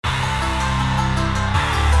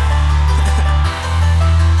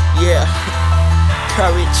Yeah,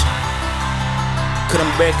 courage.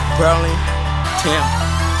 Couldn't break Bvllin. Damn.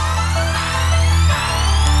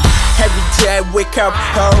 Every day I wake up,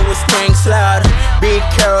 I always thanks loud.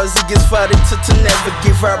 Because it gets farther to never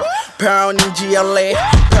give up. Pound in GLA,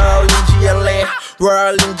 Pearl in GLA,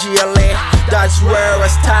 World in GLA. That's where I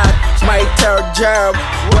start my third job.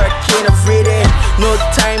 Working every day, no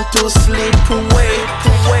time to sleep away.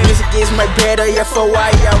 Music is my better, yeah, for why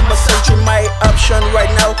I'm searching my option right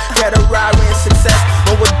now. Get a ride in success.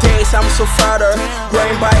 Nowadays I'm so farther,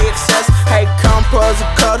 growing by excess. I compose a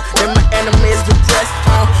code, then my enemies depressed.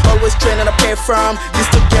 Always training to pay from,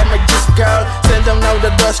 just to get my just girl. Send them now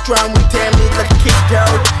the dust drum, we damn it like kicked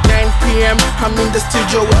out. 9 PM, I'm in the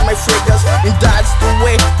studio with my figures. And that's the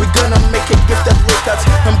way we're gonna make it, gifted records.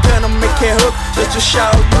 I'm gonna make it hook, just to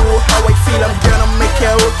show you how I feel. I'm gonna make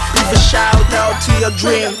it hook, give a shout out to your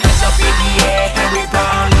dream. Hands up in the air, and we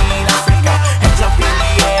Bvllin Africa. Hands up in the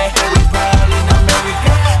air, and we Bvllin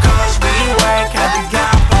America. Cause we work hard, we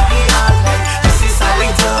got money all night. This is how we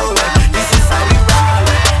do it, this is how we roll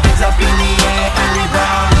it. Hands up in the air, and we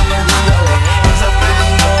Bvllin VOA. Hands up in the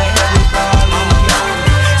air, and we Bvllin VOA.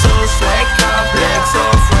 So swag complex, so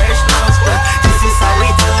fresh, no sweat. This is how we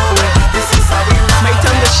do it, this is how we roll it. My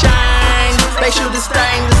time to shine, like shooting star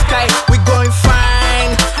in the sky. We going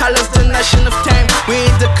fine, I lost the nation of time. We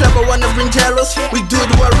in the club, I wanna bring jealous. We do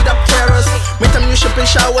the world without carers. My time you shopping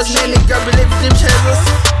showers, many girl believe them Jesus.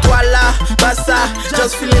 Voila, bassa,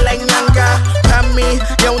 just feeling like Nyanga. Pami,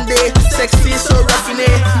 Yaoundé, sexy, so raffiné.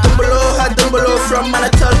 Dumbolo, from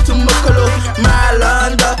Manatol to Mokolo.